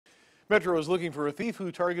Metro is looking for a thief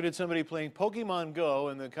who targeted somebody playing Pokemon Go,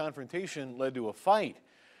 and the confrontation led to a fight.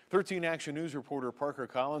 13 Action News reporter Parker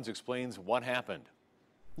Collins explains what happened.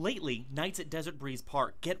 Lately, nights at Desert Breeze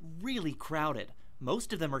Park get really crowded.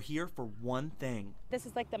 Most of them are here for one thing. This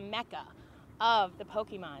is like the mecca of the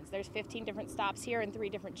Pokemons. There's 15 different stops here and 3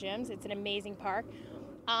 different gyms. It's an amazing park.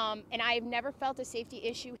 And I've never felt a safety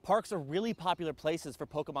issue. Parks are really popular places for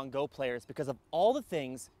Pokemon Go players because of all the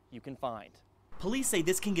things you can find. Police say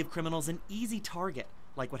this can give criminals an easy target,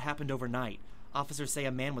 like what happened overnight. Officers say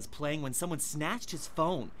a man was playing when someone snatched his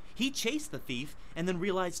phone. He chased the thief and then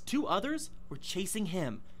realized 2 others were chasing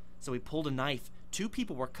him. So he pulled a knife. 2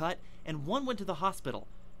 people were cut and 1 went to the hospital.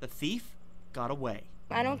 The thief got away.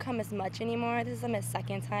 I don't come as much anymore. This is my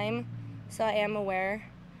 2nd time, so I am aware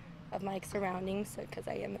of my surroundings because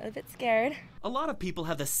I am a bit scared. A lot of people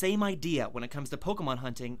have the same idea when it comes to Pokemon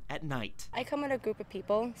hunting at night. I come with a group of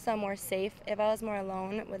people, so I'm more safe. If I was more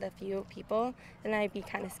alone with a few people, then I'd be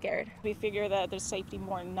kind of scared. We figure that there's safety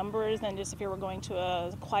more in numbers than just if you were going to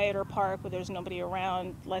a quieter park where there's nobody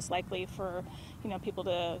around, less likely for people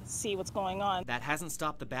to see what's going on. That hasn't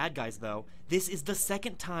stopped the bad guys, though. This is the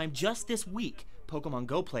 2nd time just this week Pokemon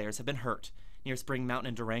Go players have been hurt. Near Spring Mountain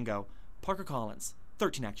in Durango, Parker Collins,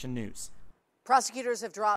 13 Action News. Prosecutors have dropped